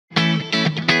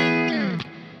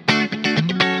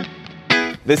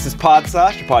This is Pod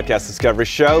Sauce, your podcast discovery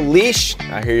show. Leash,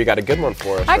 I hear you got a good one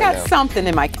for us. I got something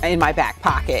in my back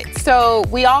pocket. So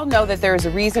we all know that there's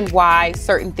a reason why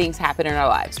certain things happen in our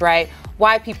lives, right?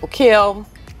 Why people kill,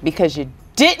 because you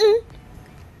didn't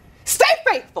stay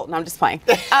faithful. No, I'm just playing.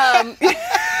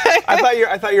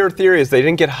 I thought your theory is they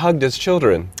didn't get hugged as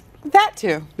children. That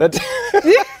too. That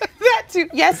too.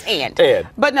 Yes, and.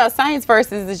 But no, Science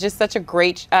Versus is just such a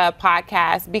great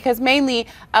podcast because mainly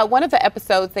one of the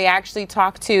episodes they actually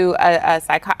talk to a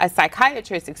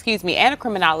psychiatrist, and a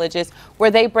criminologist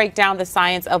where they break down the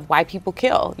science of why people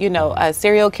kill. You know,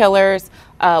 serial killers,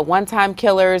 one-time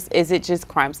killers. Is it just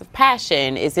crimes of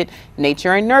passion? Is it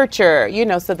nature and nurture? You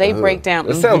know, so they break down.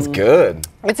 This sounds good.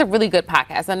 It's a really good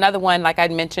podcast. Another one, like I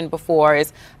mentioned before,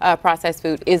 is processed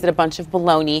food. Is it a bunch of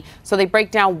baloney? So they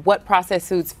break down what processed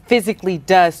foods physically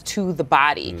does to the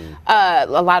body. A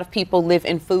lot of people live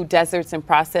in food deserts and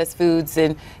processed foods,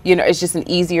 and you know it's just an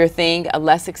easier thing, a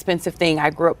less expensive thing.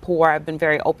 I grew up poor. I've been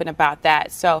very open about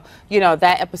that. So you know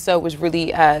that episode was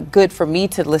really good for me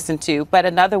to listen to. But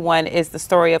another one is the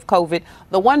story of COVID,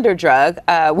 the wonder drug,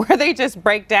 where they just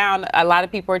break down. A lot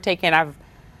of people are taking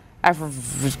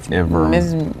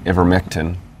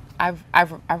Ivermectin.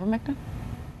 Ivermectin?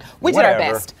 We did our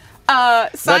best.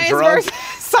 Science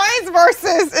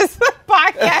Versus is the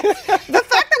podcast. The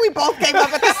fact that we both came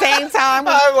up at the same time,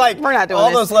 we're not doing all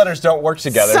this. those letters don't work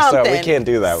together, so we can't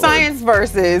do that. Science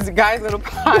Versus,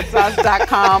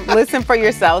 guys@podsauce.com. Listen for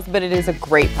yourselves, but it is a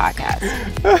great podcast.